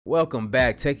Welcome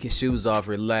back. Take your shoes off,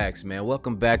 relax, man.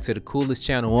 Welcome back to the coolest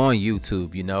channel on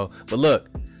YouTube, But look,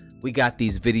 we got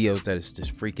these videos that is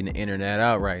just freaking the internet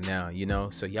out right now,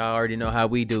 So y'all already know how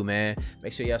we do, man.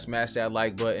 Make sure y'all smash that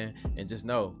like button and just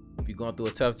know if you're going through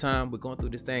a tough time, we're going through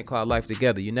this thing called life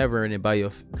together. You're never in it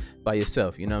by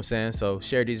yourself, you know what I'm saying? So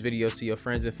share these videos to your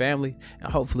friends and family,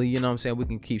 and hopefully, we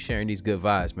can keep sharing these good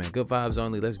vibes, man. Good vibes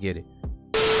only. Let's get it.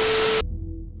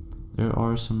 There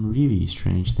are some really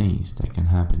strange things that can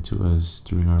happen to us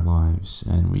during our lives,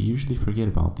 and we usually forget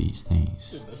about these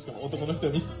things.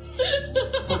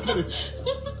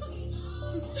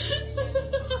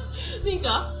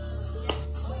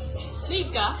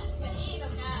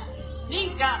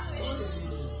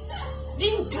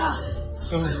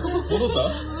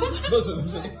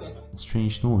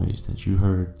 Strange noise that you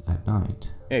heard at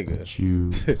night that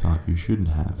you thought you shouldn't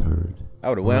have heard. I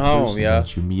would have went home, yeah.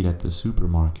 That you meet at the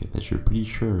supermarket that you're pretty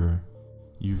sure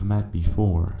you've met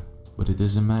before, but it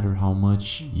doesn't matter how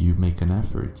much you make an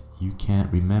effort, you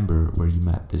can't remember where you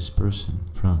met this person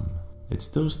from. It's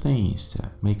those things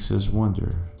that makes us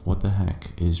wonder what the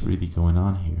heck is really going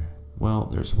on here. Well,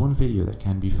 there's one video that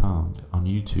can be found on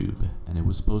YouTube, and it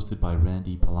was posted by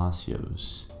Randy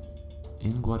Palacios.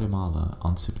 In Guatemala,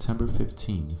 on September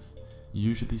 15th,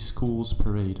 usually schools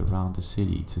parade around the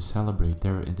city to celebrate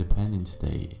their Independence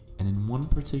Day, and in one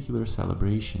particular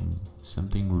celebration,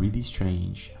 something really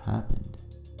strange happened.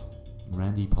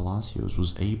 Randy Palacios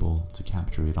was able to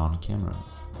capture it on camera.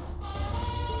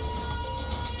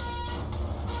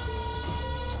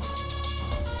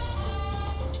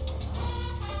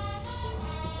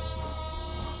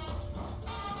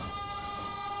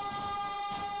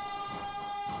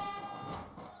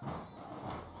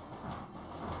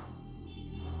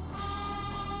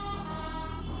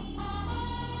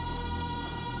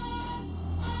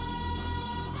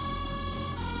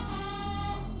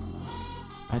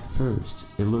 At first,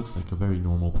 it looks like a very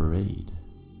normal parade.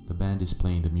 The band is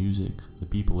playing the music, the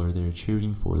people are there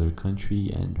cheering for their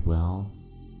country, and well,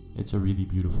 it's a really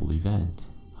beautiful event.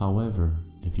 However,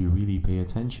 if you really pay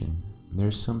attention,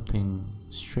 there's something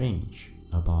strange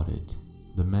about it.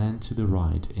 The man to the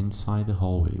right inside the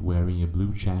hallway wearing a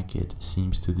blue jacket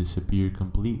seems to disappear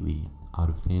completely out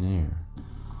of thin air.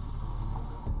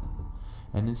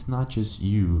 And it's not just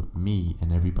you, me,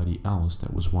 and everybody else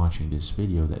that was watching this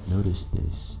video that noticed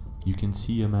this. You can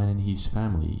see a man and his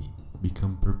family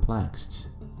become perplexed,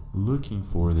 looking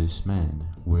for this man.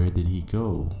 Where did he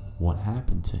go? What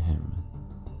happened to him?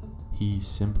 He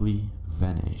simply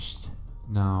vanished.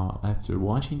 Now, after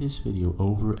watching this video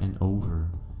over and over,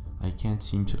 I can't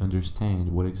seem to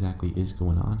understand what exactly is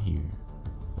going on here.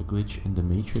 A glitch in the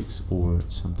Matrix or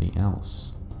something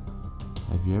else?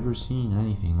 Have you ever seen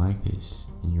anything like this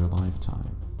in your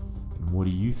lifetime? And what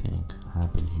do you think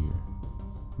happened here?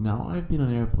 Now, I've been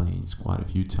on airplanes quite a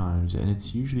few times, and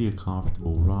it's usually a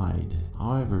comfortable ride.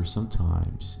 However,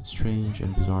 sometimes strange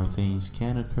and bizarre things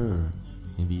can occur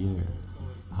in the air.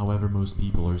 However, most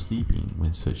people are sleeping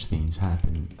when such things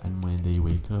happen, and when they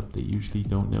wake up, they usually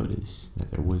don't notice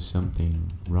that there was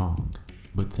something wrong.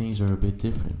 But things are a bit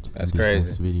different in this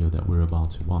next video that we're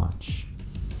about to watch.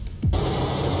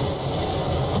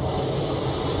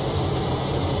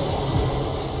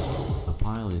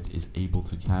 Pilot is able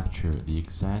to capture the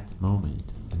exact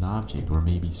moment an object or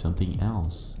maybe something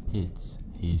else hits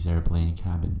his airplane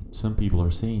cabin. Some people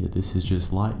are saying that this is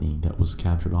just lightning that was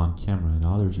captured on camera, and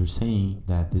others are saying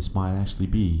that this might actually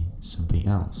be something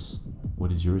else.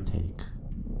 What is your take?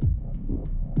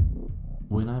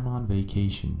 When I'm on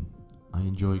vacation, I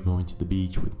enjoy going to the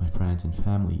beach with my friends and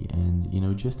family and,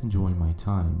 just enjoying my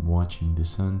time watching the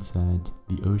sunset,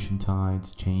 the ocean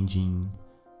tides changing,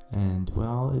 and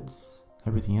well, it's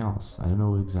everything else. I don't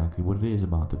know exactly what it is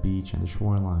about the beach and the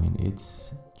shoreline.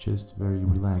 It's just very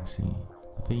relaxing.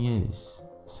 The thing is,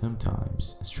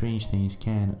 sometimes strange things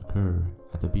can occur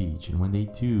at the beach, and when they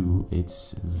do,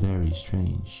 it's very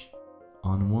strange.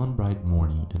 On one bright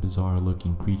morning, a bizarre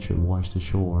looking creature washed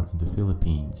ashore in the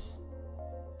Philippines.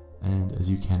 And as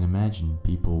you can imagine,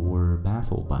 people were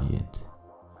baffled by it.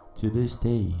 To this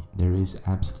day, there is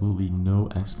absolutely no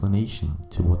explanation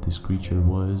to what this creature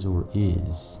was or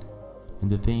is. And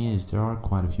the thing is, there are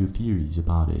quite a few theories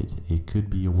about it. It could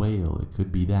be a whale, it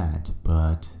could be that,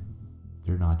 but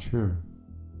they're not sure.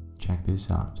 Check this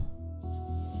out.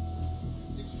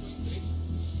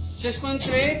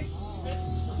 6.3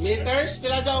 meters.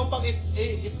 Pila daw pag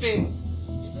i-fit?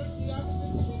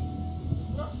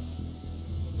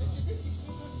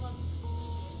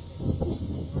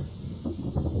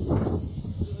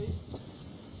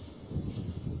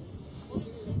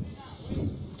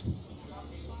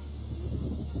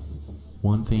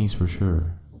 One thing's for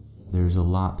sure, there's a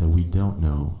lot that we don't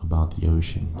know about the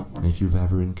ocean. And if you've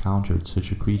ever encountered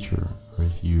such a creature, or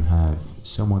if you have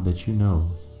someone that you know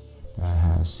that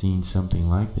has seen something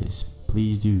like this,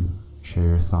 please do share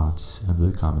your thoughts in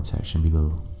the comment section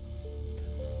below.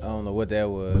 I don't know what that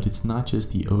was. But it's not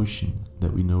just the ocean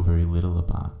that we know very little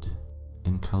about.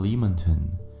 In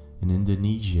Kalimantan, in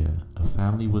Indonesia, a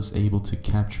family was able to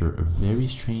capture a very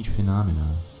strange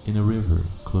phenomena in a river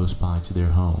close by to their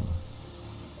home.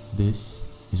 This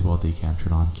is what they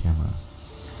captured on camera.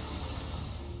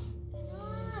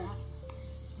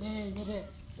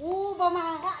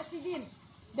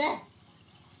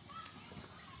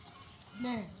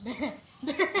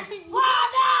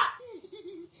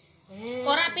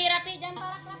 Oh, rapi-rapi, jangan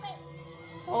tarak rapi.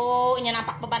 Oh, ini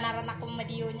nampak bebenaran aku sama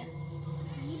Dionya.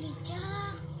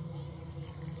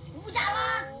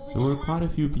 There were quite a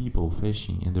few people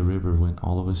fishing in the river when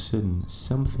all of a sudden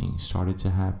something started to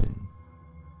happen.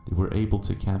 They were able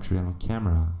to capture it on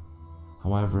camera.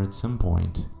 However, at some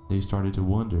point, they started to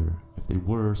wonder if they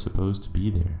were supposed to be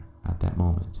there at that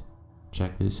moment.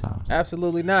 Check this out.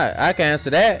 Absolutely not. I can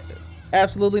answer that.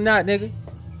 Absolutely not, nigga.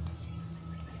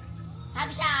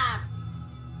 Habisah.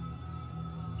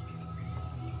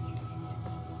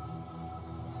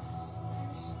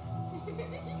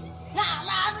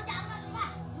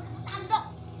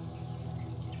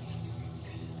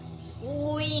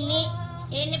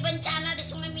 Ini bencana di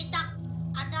Sungai Mitak.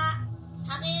 Ada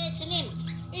hari Senin.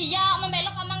 Iya,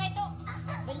 membelok amang itu.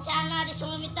 Bencana di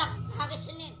Sungai Mitak hari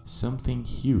Senin. Something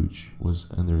huge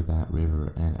was under that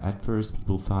river, and at first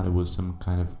people thought it was some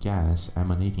kind of gas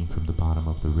emanating from the bottom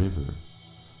of the river.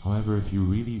 However, if you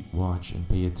really watch and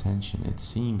pay attention, it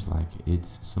seems like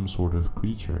it's some sort of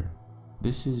creature.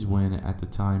 This is when, at the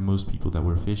time, most people that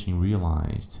were fishing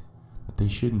realized that they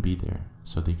shouldn't be there,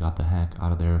 so they got the heck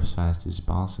out of there as fast as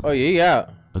possible. Oh, yeah.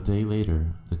 A day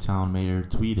later, the town mayor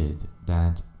tweeted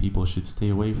that people should stay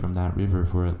away from that river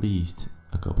for at least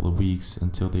a couple of weeks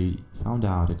until they found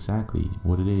out exactly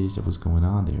what it is that was going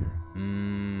on there.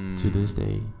 To this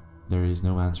day, there is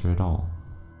no answer at all.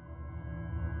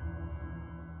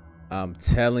 I'm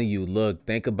telling you, look,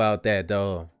 think about that,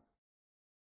 though.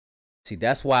 See,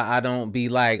 that's why I don't be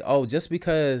like, oh, just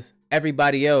because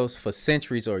everybody else for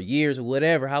centuries or years or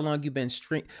whatever, how long you been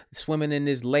swimming in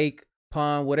this lake,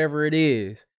 pond, whatever it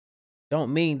is,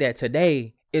 don't mean that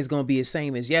today is going to be the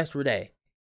same as yesterday.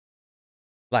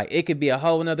 Like, it could be a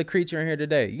whole nother creature in here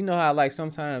today. You know how, like,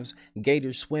 sometimes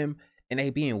gators swim and they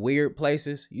be in weird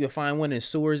places? You'll find one in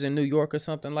sewers in New York or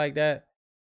something like that.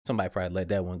 Somebody probably let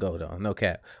that one go, though. No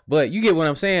cap. But you get what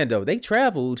I'm saying, though. They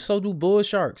travel. So do bull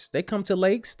sharks. They come to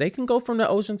lakes. They can go from the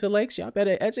ocean to lakes. Y'all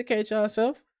better educate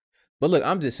yourself. But look,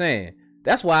 I'm just saying.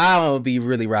 That's why I don't be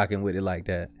really rocking with it like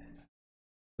that.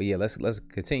 But yeah, let's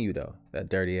continue, though. That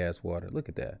dirty ass water. Look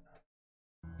at that.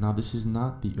 Now, this is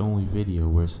not the only video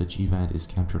where such event is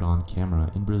captured on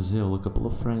camera. In Brazil, a couple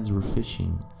of friends were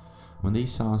fishing when they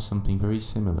saw something very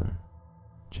similar.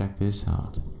 Check this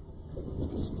out.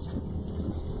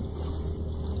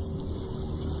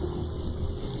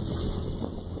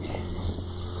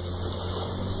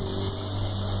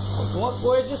 Uma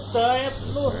coisa estranha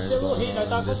pelo rio, nós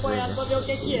estamos acompanhando para ver o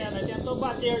que é. Nós tentou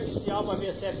bater artificial para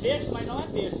ver se é peixe, mas não é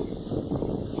peixe.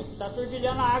 Está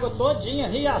turbilhando a água todinha,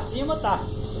 rio acima tá.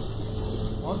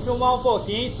 Vamos filmar um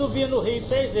pouquinho e subir no rio para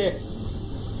vocês verem.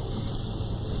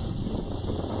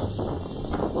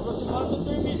 Aproximando do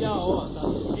turbilhão, ó. Tá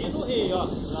subindo o rio, ó.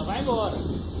 Já vai embora.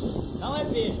 Não é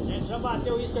peixe, a gente já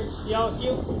bateu isca artificial aqui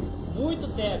muito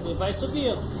tempo e vai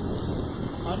subindo.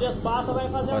 Onde eles passam vai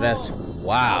fazer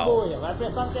uma bolha. Vai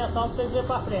prestando atenção para vocês verem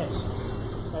para frente.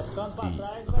 Vai ficando para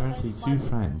trás. Apparently, two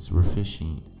friends were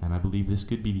fishing, and I believe this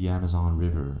could be the Amazon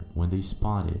River, when they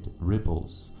spotted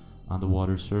ripples on the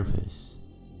water surface.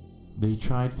 They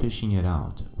tried fishing it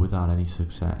out without any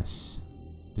success.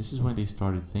 This is when they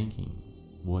started thinking,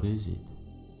 what is it?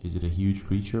 Is it a huge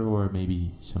creature or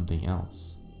maybe something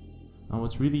else? Now,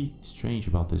 what's really strange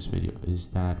about this video is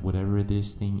that whatever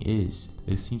this thing is,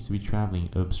 it seems to be traveling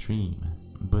upstream,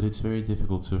 but it's very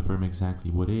difficult to affirm exactly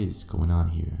what is going on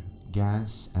here.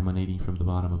 Gas emanating from the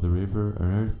bottom of the river,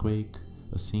 an earthquake,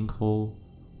 a sinkhole,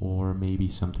 or maybe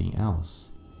something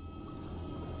else.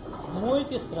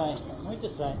 Muito estranho, muito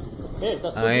estranho.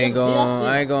 I ain't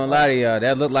gonna lie to y'all.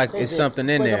 That look like it's something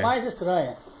in there. Coisa mais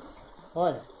estranha.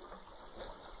 Olha.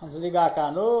 Vamos desligar a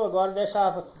canoa, agora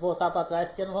deixar voltar para trás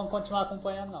porque não vamos continuar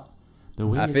acompanhando não. The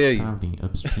way it's traveling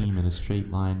upstream in a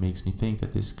straight line makes me think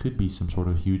that this could be some sort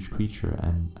of huge creature,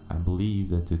 and I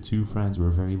believe that the two friends were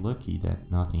very lucky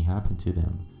that nothing happened to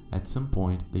them. At some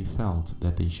point, they felt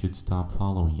that they should stop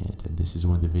following it, and this is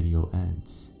when the video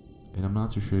ends. And I'm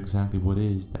not too sure exactly what it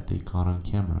is that they caught on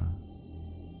camera,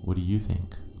 What do you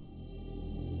think?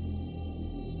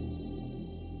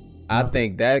 I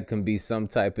think that can be some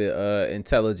type of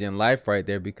intelligent life right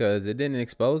there, because it didn't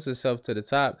expose itself to the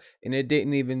top, and it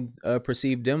didn't even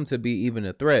perceive them to be even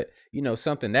a threat. You know,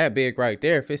 something that big right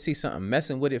there, if it sees something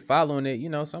messing with it, following it, you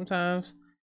know, sometimes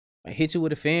I hit you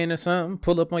with a fin or something,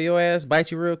 pull up on your ass,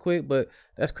 bite you real quick. But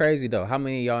that's crazy though. How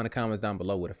many of y'all in the comments down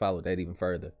below would have followed that even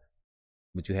further?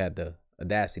 But you had the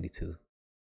audacity to.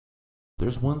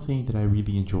 There's one thing that I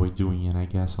really enjoy doing, and I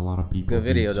guess a lot of people Good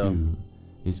video, do too,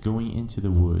 is going into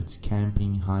the woods,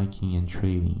 camping, hiking, and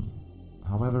trailing.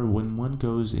 However, when one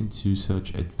goes into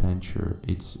such adventure,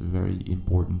 it's very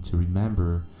important to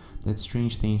remember that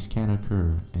strange things can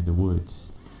occur in the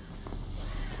woods.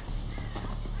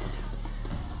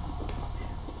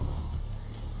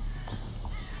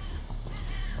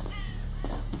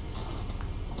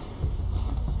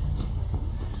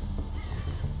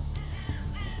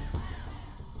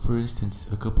 For instance,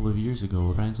 a couple of years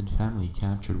ago, friends and family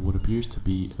captured what appears to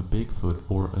be a Bigfoot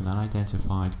or an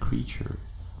unidentified creature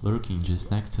lurking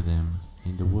just next to them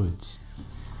in the woods.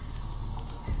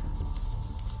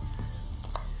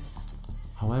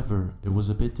 However, it was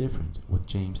a bit different with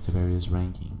James Taveria's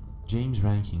ranking. James'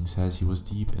 ranking says he was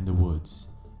deep in the woods,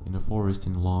 in a forest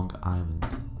in Long Island,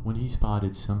 when he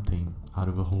spotted something out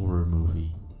of a horror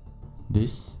movie.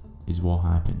 This is what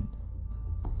happened.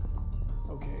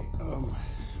 Okay,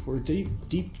 we're deep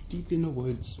in the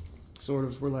woods. Sort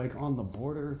of, we're like on the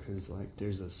border, because like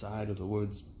there's a side of the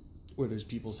woods where there's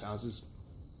people's houses.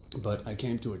 But I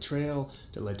came to a trail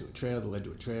that led to a trail that led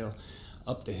to a trail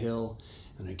up the hill,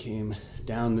 and I came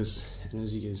down this, and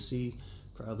as you can see,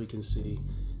 probably can see,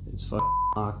 it's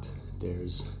locked.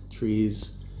 There's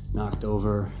trees knocked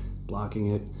over,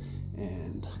 blocking it,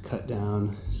 and cut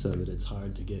down so that it's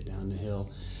hard to get down the hill.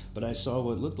 But I saw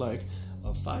what looked like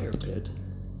a fire pit.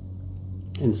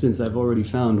 And since I've already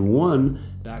found one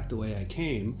back the way I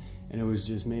came, and it was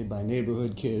just made by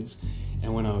neighborhood kids,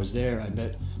 and when I was there, I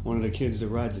met one of the kids that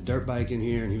rides a dirt bike in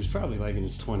here, and he was probably like in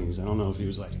his 20s. I don't know if he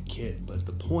was like a kid, but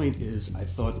the point is, I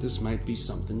thought this might be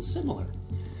something similar.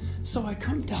 So I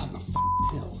come down the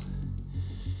hill.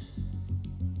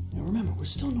 Now remember, we're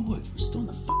still in the woods. We're still in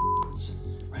the woods,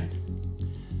 right?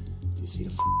 Do you see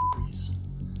the trees?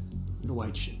 The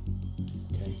white shit,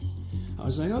 okay? I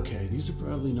was like, okay, these are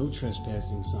probably no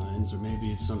trespassing signs, or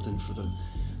maybe it's something for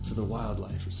the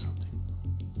wildlife or something.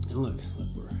 And look,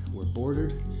 we're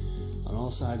bordered on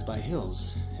all sides by hills.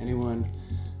 Anyone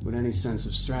with any sense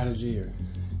of strategy or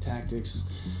tactics,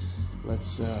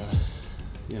 let's,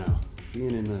 you know,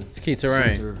 being in the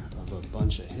center of a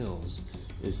bunch of hills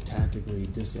is tactically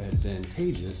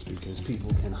disadvantageous because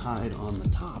people can hide on the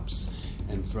tops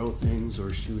and throw things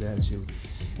or shoot at you.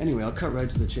 Anyway, I'll cut right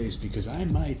to the chase because I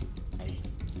might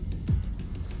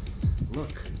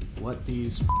look what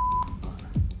these are.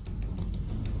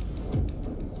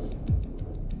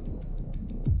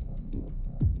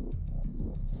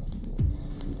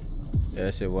 Yeah,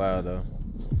 that shit wild though.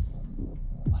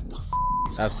 What the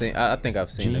I think I've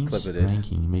seen a clip of this.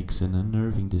 Ranking makes an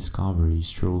unnerving discovery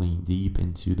strolling deep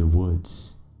into the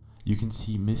woods. You can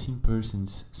see missing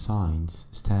persons signs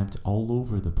stamped all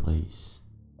over the place.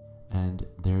 And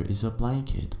there is a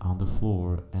blanket on the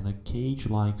floor and a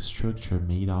cage-like structure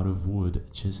made out of wood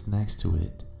just next to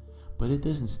it. But it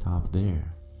doesn't stop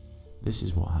there. This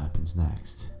is what happens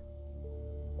next.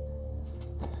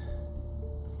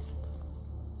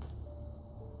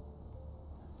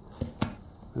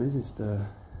 Let me just, look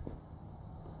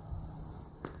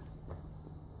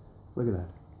at that.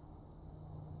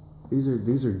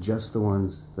 These are just the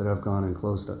ones that I've gone and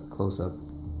close up,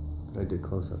 that I did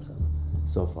close-ups of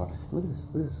so far. Look at this,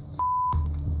 look at this.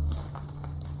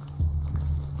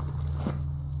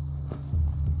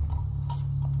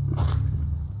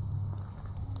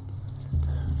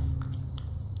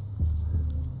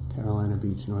 Carolina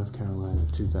Beach, North Carolina,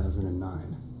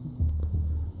 2009.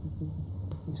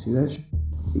 You see that?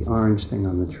 The orange thing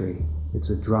on the tree. It's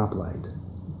a drop light.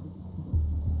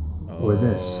 Or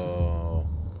this.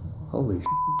 Holy shit.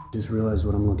 Just realized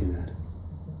what I'm looking at.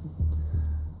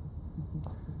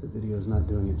 The video's not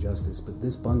doing it justice, but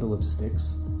this bundle of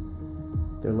sticks,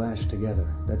 they're lashed together.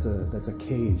 That's a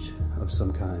cage of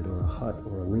some kind, or a hut,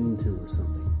 or a lean-to or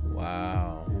something.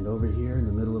 Wow. And over here in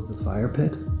the middle of the fire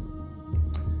pit,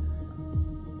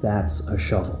 that's a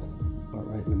shovel. But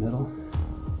right in the middle,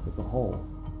 it's a hole.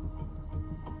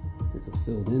 It's a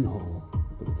filled-in hole,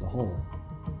 but it's a hole.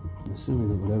 I'm assuming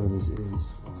that whatever this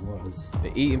is, or was...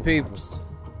 They're eating people.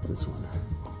 This one.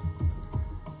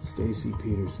 Stacy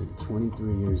Peterson,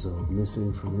 23 years old,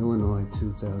 missing from Illinois,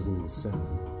 2007.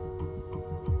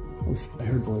 Oh, I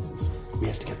heard voices. We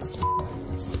have to get the f*** out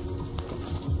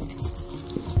of here.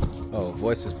 Oh,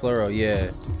 voices plural,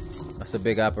 yeah. That's a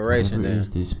big operation Whatever then. is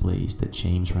this place that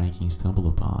James Rankin stumbled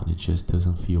upon, it just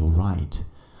doesn't feel right.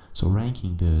 So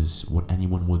Rankin does what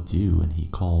anyone would do and he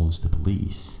calls the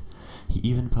police. He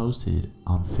even posted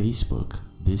on Facebook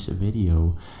this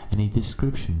video and a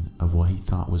description of what he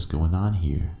thought was going on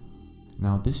here.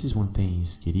 Now this is when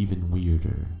things get even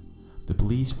weirder. The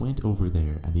police went over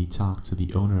there and they talked to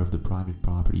the owner of the private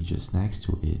property just next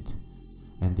to it.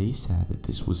 And they said that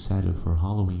this was set up for a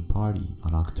Halloween party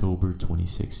on October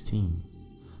 2016.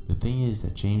 The thing is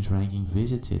that James Rankin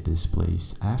visited this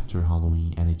place after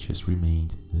Halloween and it just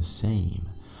remained the same.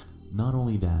 Not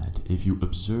only that, if you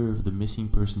observe the missing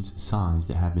persons signs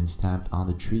that have been stamped on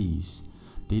the trees,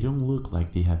 they don't look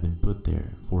like they have been put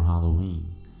there for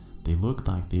Halloween. They look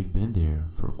like they've been there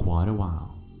for quite a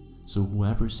while. So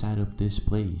whoever set up this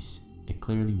place, it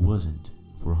clearly wasn't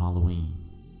for Halloween.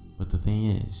 But the thing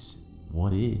is,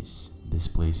 what is this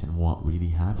place and what really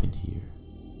happened here?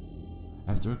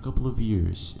 After a couple of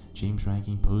years, James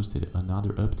Rankin posted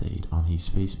another update on his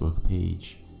Facebook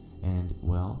page, and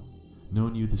well, no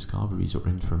new discoveries or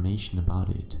information about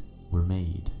it were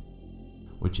made.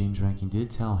 What James Rankin did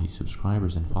tell his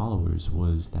subscribers and followers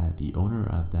was that the owner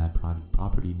of that private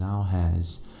property now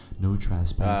has no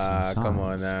trespassing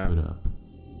signs put up.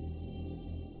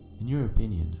 In your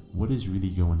opinion, what is really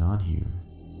going on here?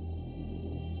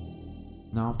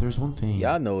 Now, if there's one thing...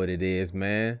 Y'all know what it is,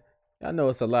 man. Y'all know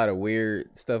it's a lot of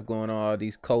weird stuff going on, all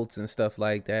these cults and stuff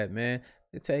like that, man.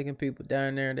 They're taking people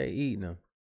down there and they eating them.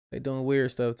 They doing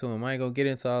weird stuff to them. I ain't gonna get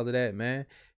into all of that, man.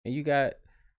 And you got...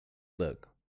 Look.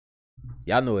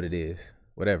 Y'all know what it is.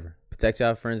 Whatever. Protect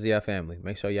y'all friends and y'all family.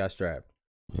 Make sure y'all strapped.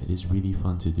 It is really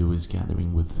fun to do is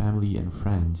gathering with family and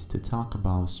friends to talk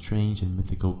about strange and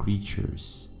mythical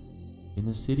creatures. In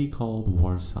a city called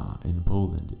Warsaw in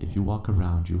Poland, if you walk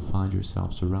around, you'll find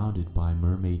yourself surrounded by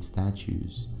mermaid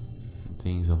statues and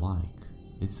things alike.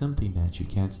 It's something that you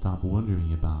can't stop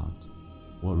wondering about,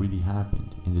 what really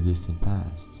happened in the distant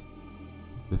past.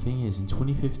 The thing is, in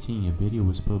 2015, a video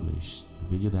was published,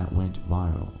 a video that went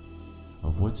viral,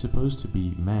 of what's supposed to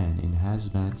be men in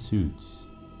hazmat suits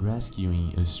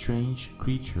rescuing a strange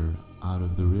creature out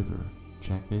of the river.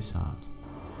 Check this out.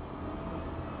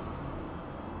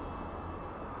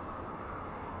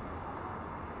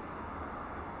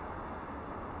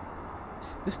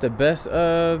 This is the best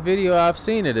video I've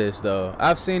seen of this though.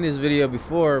 I've seen this video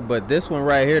before, but this one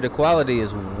right here, the quality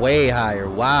is way higher.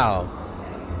 Wow.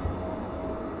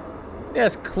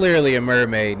 That's clearly a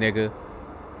mermaid, nigga.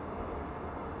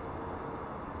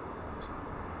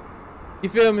 You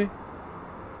feel me?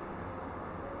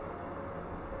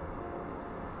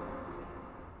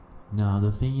 Now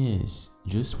the thing is,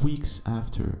 just weeks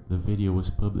after the video was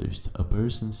published, a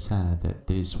person said that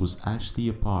this was actually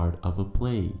a part of a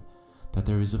play, that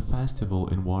there is a festival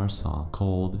in Warsaw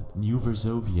called New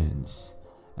Varsovians,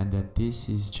 and that this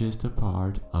is just a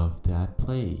part of that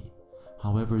play.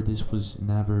 However, this was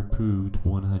never proved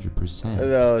 100%.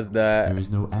 No, it's not. There is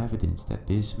no evidence that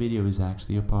this video is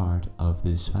actually a part of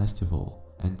this festival,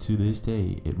 and to this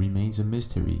day it remains a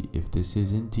mystery if this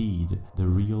is indeed the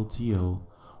real deal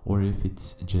or if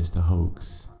it's just a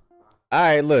hoax.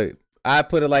 Alright, look, I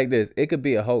put it like this. It could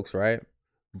be a hoax, right?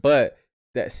 But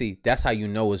that's how you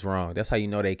know it's wrong. That's how you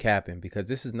know they capping, because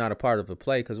this is not a part of the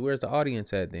play. Because where's the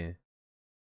audience at then?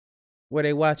 Where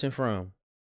they watching from?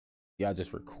 Y'all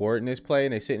just recording this play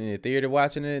and they sitting in the theater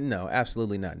watching it? No,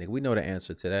 absolutely not, nigga. We know the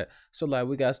answer to that. So like,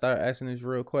 we gotta start asking these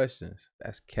real questions.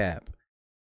 That's cap.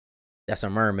 That's a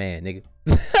merman, nigga.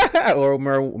 Or a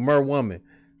mer woman.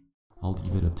 I'll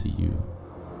leave it up to you.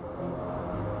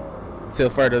 Until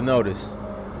further notice.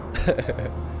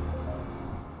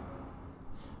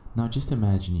 Now just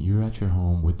imagine you're at your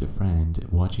home with a friend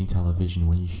watching television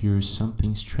when you hear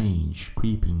something strange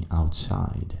creeping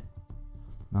outside.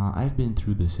 Now I've been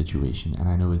through this situation and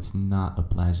I know it's not a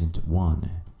pleasant one.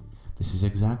 This is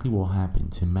exactly what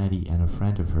happened to Maddie and a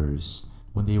friend of hers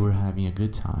when they were having a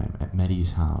good time at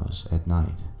Maddie's house at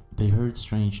night. They heard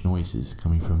strange noises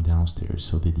coming from downstairs,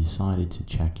 so they decided to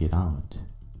check it out.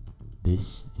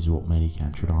 This is what Maddie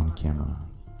captured on camera.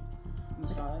 You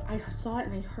saw it? I saw it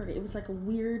and I heard it. It was like a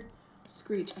weird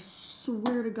screech. I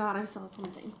swear to God I saw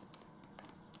something.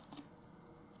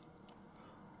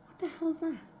 What the hell is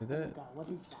that? Is that? Oh my God, what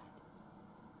is that?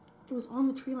 It was on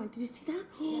the tree line. Did you see that?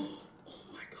 Oh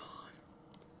my God.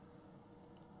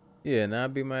 Yeah, now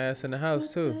I'd be my ass in the house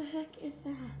What too. the heck is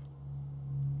that?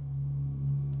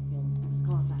 Yo, let's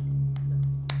go outside. Let's go.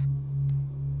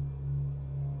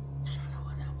 I don't know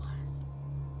what that was.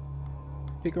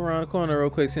 Peek around the corner real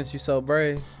quick since you're so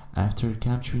brave. After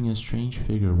capturing a strange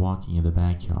figure walking in the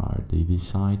backyard, they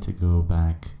decide to go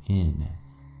back in.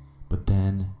 But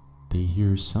then they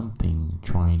hear something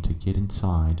trying to get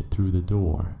inside through the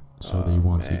door. So they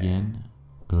once again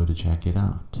go to check it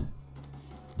out.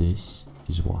 This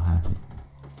is what happened.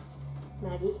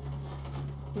 Maggie?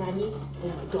 Maggie?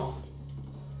 Oh my god.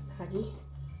 Maggie?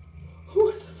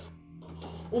 What the f-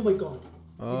 Oh my god.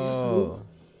 Did you just move?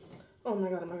 Oh my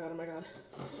god, oh my god, oh my god.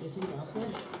 Is he out there?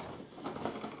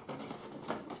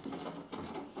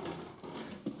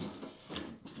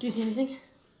 Do you see anything?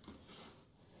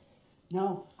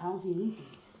 No, I don't see anything.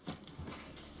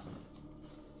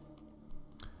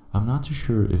 I'm not too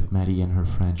sure if Maddie and her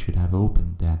friend should have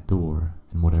opened that door,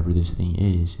 and whatever this thing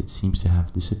is, it seems to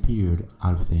have disappeared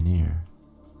out of thin air.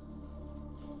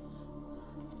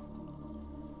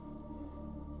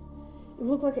 It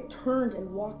looked like it turned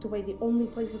and walked away. The only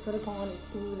place it could have gone is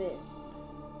through this.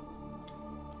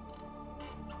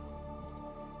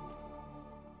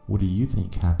 What do you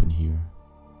think happened here?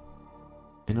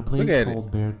 In a place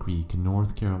called Bear Creek,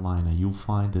 North Carolina, you'll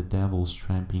find the Devil's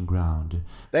Tramping Ground.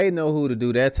 They know who to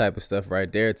do that type of stuff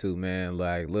right there too, man.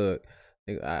 Like, look,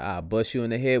 I'll bust you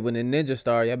in the head with a ninja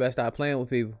star. Y'all better stop playing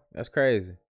with people. That's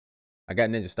crazy. I got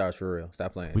ninja stars for real.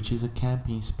 Stop playing. Which is a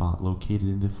camping spot located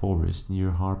in the forest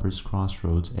near Harper's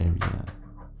Crossroads area.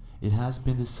 It has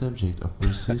been the subject of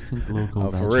persistent local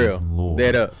legends and lore,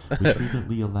 which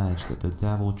frequently allege that the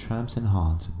devil tramps and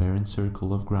haunts a barren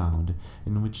circle of ground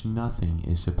in which nothing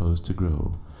is supposed to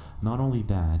grow. Not only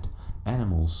that,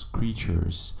 animals,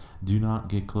 creatures, do not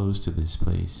get close to this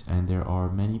place, and there are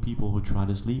many people who try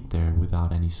to sleep there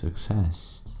without any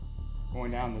success. Going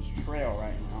down this trail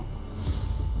right now.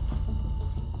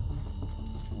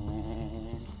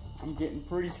 And I'm getting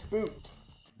pretty spooked.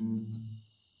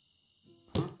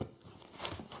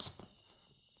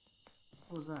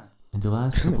 What was that? In the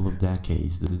last couple of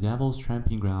decades, the Devil's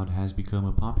Tramping Ground has become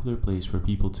a popular place for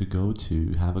people to go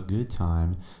to, have a good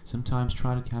time, sometimes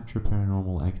try to capture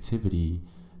paranormal activity,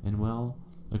 and well,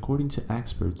 according to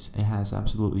experts, it has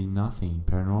absolutely nothing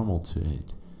paranormal to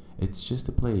it. It's just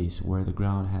a place where the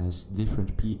ground has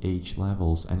different pH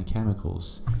levels and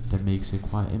chemicals that makes it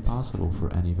quite impossible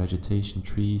for any vegetation,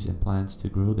 trees, and plants to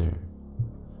grow there.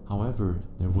 However,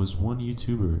 there was one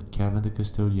YouTuber, Kevin the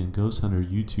Custodian Ghost Hunter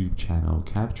YouTube channel,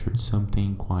 captured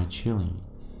something quite chilling,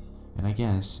 and I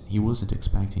guess he wasn't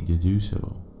expecting to do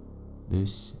so.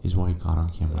 This is what he caught on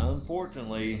camera.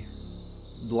 Unfortunately,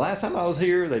 the last time I was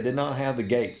here, they did not have the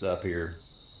gates up here,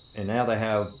 and now they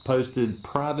have posted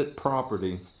private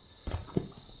property.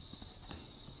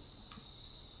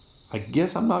 I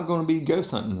guess I'm not going to be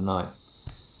ghost hunting tonight.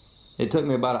 It took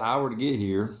me about an hour to get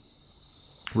here.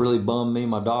 Really bummed me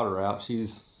and my daughter out.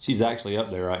 She's actually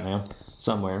up there right now,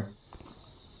 somewhere.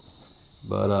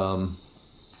 But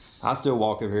I'll still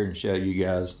walk over here and show you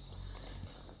guys.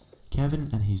 Kevin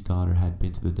and his daughter had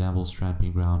been to the Devil's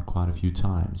Tramping Ground quite a few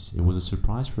times. It was a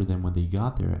surprise for them when they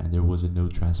got there and there was a no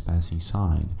trespassing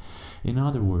sign. In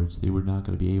other words, they were not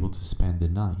going to be able to spend the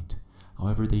night.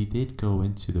 However, they did go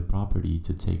into the property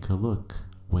to take a look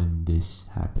when this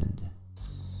happened.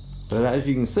 But as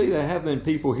you can see, there have been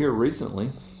people here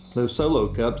recently. Those solo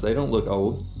cups, they don't look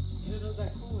old. Yeah, there's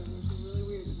that cooler, which is really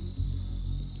weird.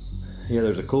 Yeah,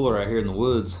 there's a cooler right here in the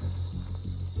woods.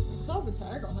 It still has a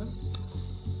tag on it.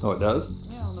 Oh, it does?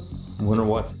 Yeah, on the... I wonder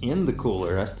what's in the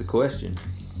cooler. That's the question.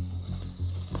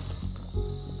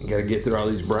 You gotta get through all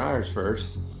these briars first.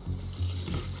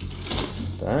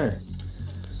 Dang.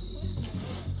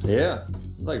 Yeah,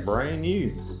 like brand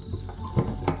new.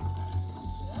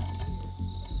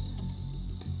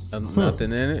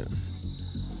 Nothing in it.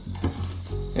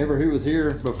 Ever who was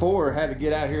here before had to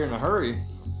get out here in a hurry.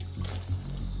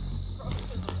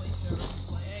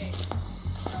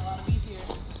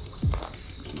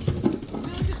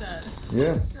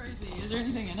 Yeah. That's crazy. Is there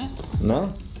anything in it?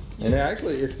 No. And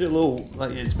actually, it's still a little,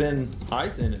 like, it's been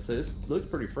ice in it, so it looks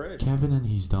pretty fresh. Kevin and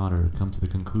his daughter come to the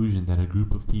conclusion that a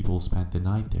group of people spent the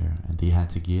night there and they had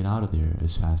to get out of there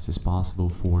as fast as possible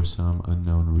for some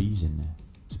unknown reason.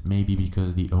 Maybe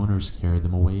because the owner scared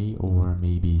them away, or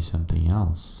maybe something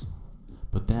else.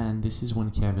 But then, this is when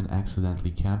Kevin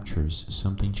accidentally captures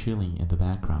something chilling in the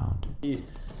background.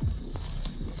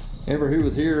 Ever who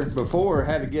was here before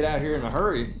had to get out here in a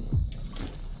hurry.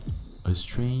 A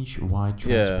strange white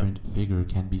transparent figure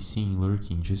can be seen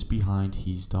lurking just behind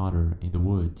his daughter in the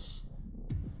woods.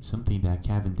 Something that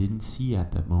Kevin didn't see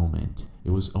at that moment.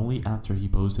 It was only after he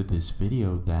posted this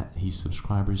video that his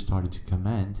subscribers started to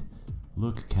comment,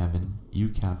 "Look, Kevin, you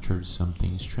captured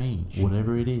something strange."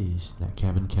 Whatever it is that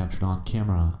Kevin captured on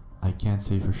camera, I can't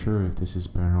say for sure if this is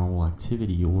paranormal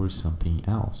activity or something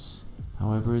else.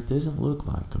 However, it doesn't look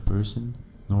like a person,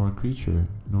 nor a creature,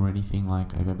 nor anything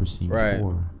like I've ever seen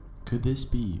before. Could this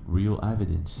be real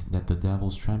evidence that the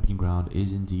Devil's Tramping Ground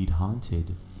is indeed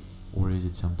haunted? Or is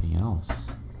it something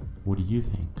else? What do you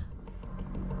think?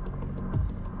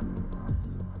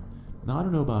 Now, I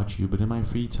don't know about you, but in my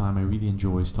free time I really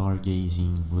enjoy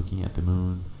stargazing, looking at the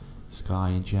moon, the sky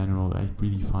in general. I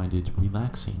really find it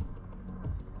relaxing.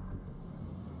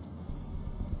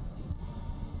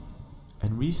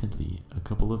 And recently, a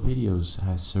couple of videos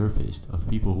have surfaced of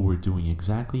people who were doing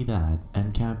exactly that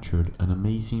and captured an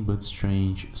amazing but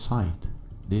strange sight.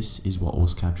 This is what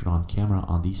was captured on camera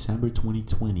on December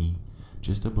 2020,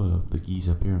 just above the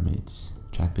Giza pyramids.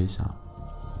 Check this out.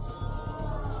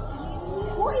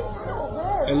 What is that up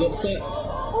there? It looks like...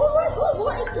 Oh my god,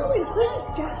 what is going on?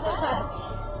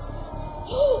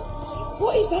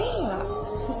 What is that?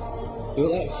 They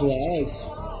look like flares.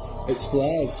 It's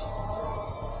flares.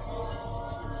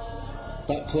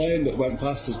 That plane that went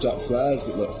past has dropped flares,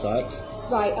 it looks like.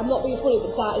 Right, I'm not being funny,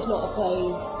 but that is not a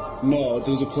plane. No,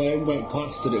 there was a plane went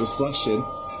past and it was flashing.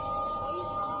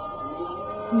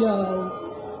 No.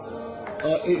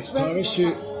 It's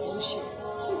parachute.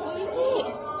 What is it?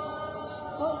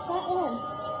 What's that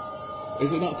then?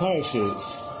 Is it not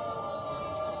parachutes?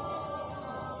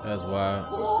 That's wild.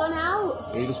 It's gone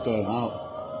out. He just going out.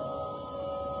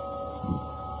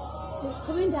 It's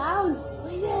coming down.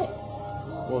 What is it?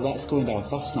 Well, that's going down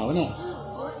fast now, isn't it?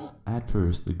 At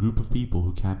first, the group of people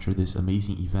who captured this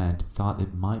amazing event thought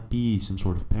it might be some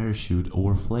sort of parachute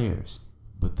or flares,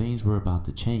 but things were about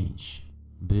to change.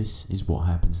 This is what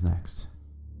happens next.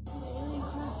 That's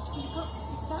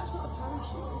not a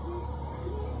parachute,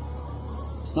 is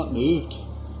it? It's not moved.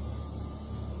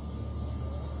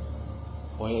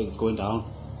 Oh yeah, it's going down.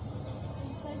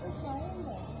 It's like a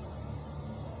triangle.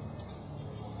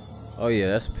 Oh yeah,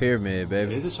 that's a pyramid, It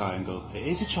baby. is a triangle. It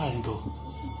is a triangle.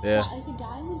 Yeah. Like a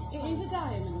diamond. It is a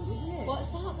diamond, isn't it? What's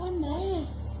that one there?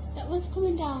 That one's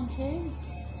coming down too.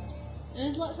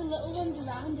 There's lots of little ones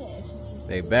around it.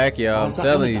 They back, y'all. I'm Is that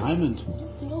telling one a you. diamond?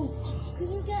 No.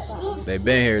 Can you get that? Look. They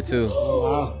been here too. Oh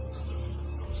wow.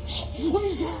 What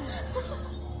is that?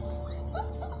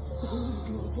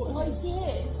 What is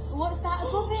it? What's that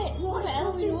above it? What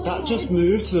else is there? That just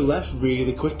moved to the left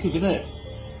really quickly, didn't it?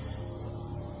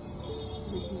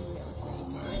 This is really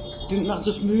strange. Didn't that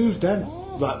just move then?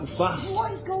 Like fast?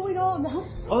 What is going on?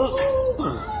 Oh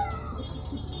look!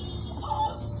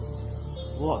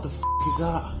 What the f is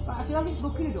that? I feel like it's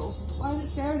looking at us. Why is it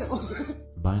staring at us?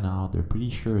 By now, they're pretty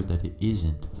sure that it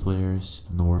isn't flares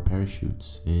nor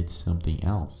parachutes, it's something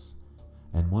else.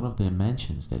 And one of them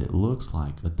mentions that it looks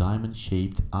like a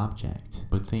diamond-shaped object.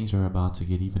 But things are about to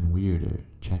get even weirder.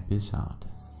 Check this out.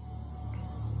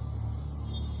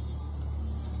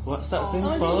 What's that thing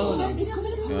following them? It's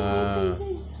coming from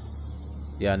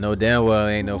Yeah, no damn well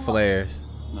ain't no flares.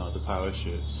 No, the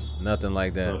parachutes. Nothing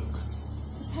like that. Look,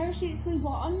 parachutes with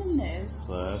what on them though?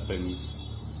 flare things.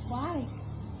 Why?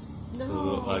 So they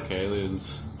look like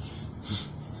aliens.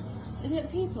 Is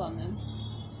it people on them?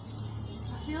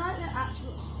 I feel like they're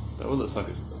actual. That one looks like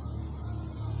it's...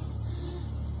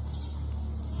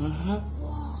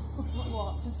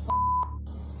 What the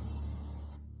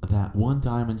f? That one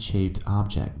diamond-shaped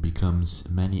object becomes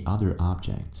many other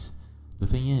objects. The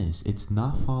thing is, it's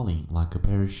not falling like a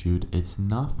parachute, it's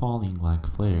not falling like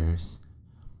flares.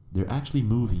 They're actually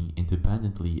moving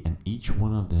independently and each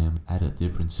one of them at a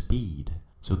different speed.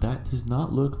 So that does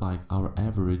not look like our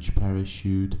average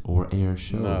parachute or air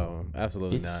show. No,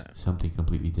 absolutely it's not. something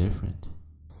completely different.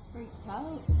 Freaked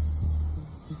out.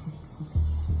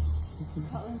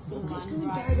 It's going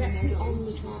directly on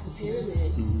the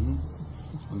pyramid. Mm-hmm.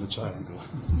 On the triangle.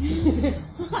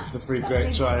 The three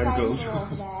great triangles.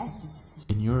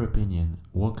 In your opinion,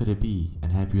 what could it be,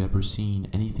 and have you ever seen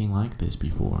anything like this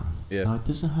before? Yeah. Now, it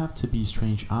doesn't have to be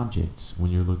strange objects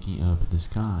when you're looking up at the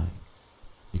sky.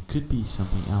 It could be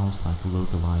something else like a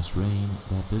localized rain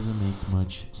that doesn't make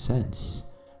much sense.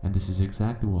 And this is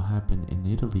exactly what happened in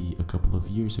Italy a couple of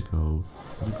years ago,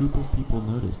 when a group of people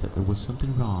noticed that there was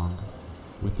something wrong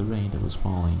with the rain that was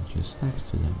falling just next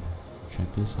to them.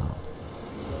 Check this out.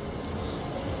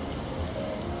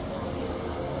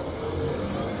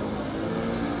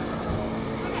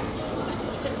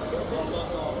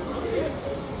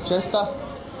 C'è sta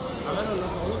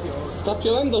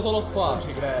piovendo solo qua.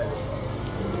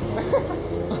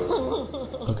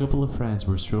 A couple of friends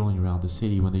were strolling around the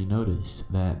city when they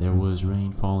noticed that there was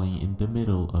rain falling in the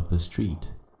middle of the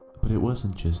street. But it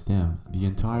wasn't just them, the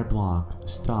entire block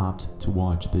stopped to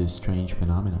watch this strange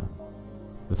phenomenon.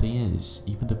 The thing is,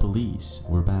 even the police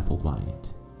were baffled by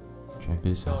it. Check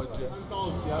this out.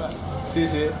 Sì,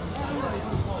 sì.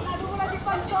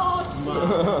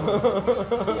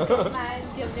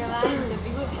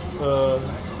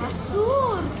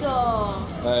 Assurdo!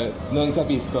 Non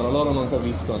capiscono, loro non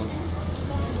capiscono.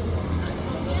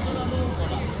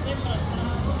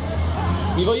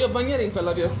 Mi voglio bagnare in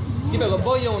quella via. Ti prego,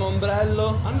 voglio un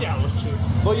ombrello. Andiamoci.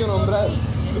 Voglio un ombrello.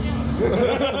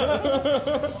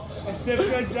 E se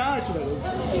pioggiaci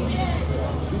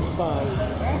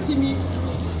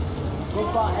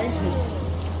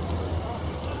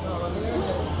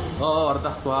Oh, guarda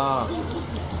qua.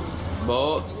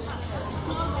 Boh.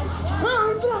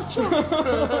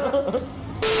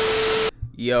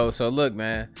 Yo, so look,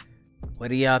 man, what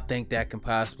do y'all think that can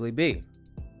possibly be?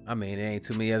 I mean, there ain't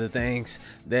too many other things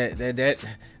that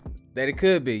it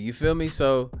could be. You feel me?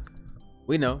 So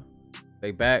we know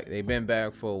they've been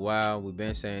back for a while. We've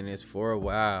been saying this for a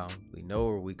while. We know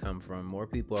where we come from. More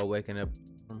people are waking up,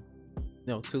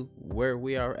 to where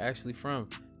we are actually from.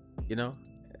 You know,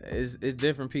 it's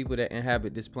different people that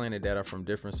inhabit this planet that are from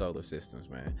different solar systems,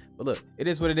 man. But look, it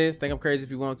is what it is. Think I'm crazy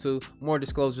if you want to. More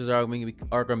disclosures are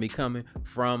gonna be coming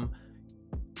from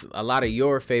a lot of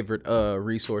your favorite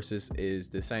resources. Is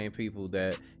the same people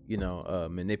that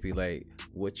manipulate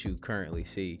what you currently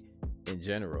see in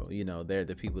general. They're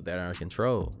the people that are in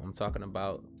control. I'm talking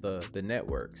about the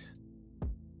networks,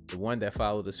 the one that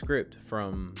follow the script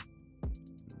from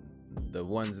the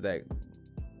ones that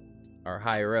are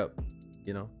higher up,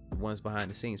 the ones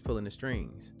behind the scenes pulling the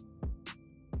strings.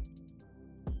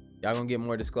 Y'all gonna get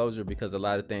more disclosure because a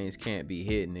lot of things can't be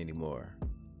hidden anymore.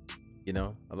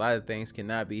 A lot of things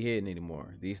cannot be hidden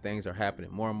anymore. These things are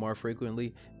happening more and more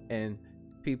frequently, and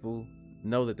people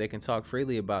know that they can talk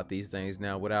freely about these things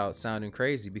now without sounding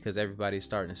crazy because everybody's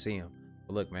starting to see them.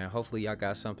 But look, man, hopefully y'all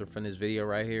got something from this video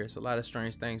right here. It's a lot of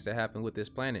strange things that happen with this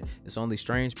planet. It's only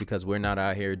strange because we're not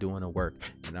out here doing the work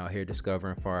and out here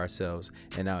discovering for ourselves,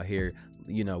 and out here,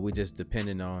 we just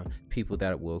depending on people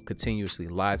that will continuously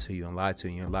lie to you and lie to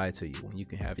you and lie to you, when you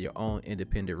can have your own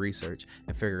independent research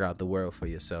and figure out the world for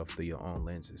yourself through your own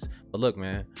lenses. But look,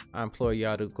 man, I implore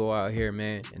y'all to go out here,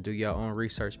 man, and do your own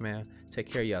research, man. Take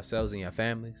care of yourselves and your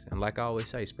families, and like I always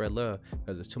say, spread love,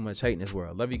 because there's too much hate in this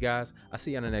world. Love you guys. I'll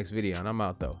see you on the next video, and I'm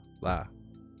out though. Bye.